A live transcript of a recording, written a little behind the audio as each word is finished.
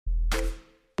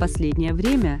последнее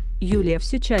время Юлия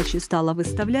все чаще стала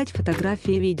выставлять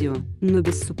фотографии и видео, но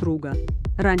без супруга.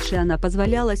 Раньше она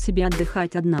позволяла себе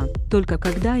отдыхать одна, только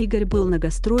когда Игорь был на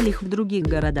гастролях в других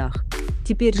городах.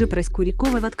 Теперь же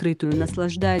Проскурякова в открытую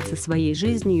наслаждается своей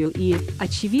жизнью и,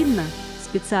 очевидно,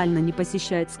 специально не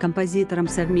посещает с композитором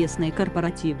совместные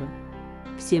корпоративы.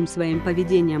 Всем своим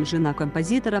поведением жена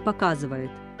композитора показывает,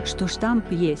 что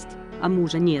штамп есть, а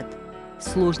мужа нет.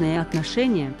 Сложные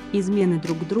отношения, измены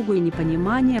друг другу и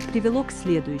непонимание привело к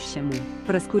следующему.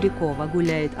 Проскурякова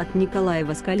гуляет от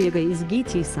Николаева с коллегой из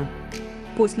ГИТИСа.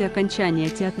 После окончания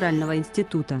театрального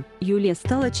института Юлия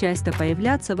стала часто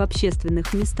появляться в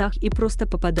общественных местах и просто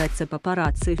попадаться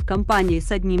папарацци в компании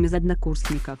с одним из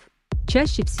однокурсников.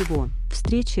 Чаще всего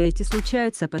встречи эти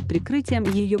случаются под прикрытием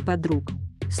ее подруг.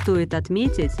 Стоит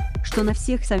отметить, что на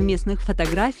всех совместных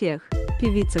фотографиях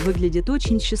певица выглядит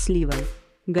очень счастливой.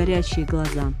 Горящие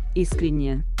глаза,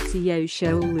 искренняя,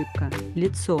 сияющая улыбка,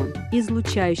 лицо,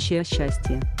 излучающее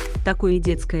счастье. Такое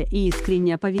детское и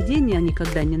искреннее поведение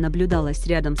никогда не наблюдалось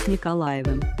рядом с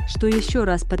Николаевым, что еще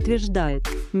раз подтверждает,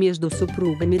 между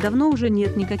супругами давно уже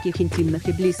нет никаких интимных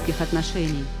и близких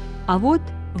отношений. А вот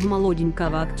в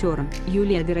молоденького актера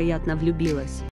Юлия, вероятно, влюбилась.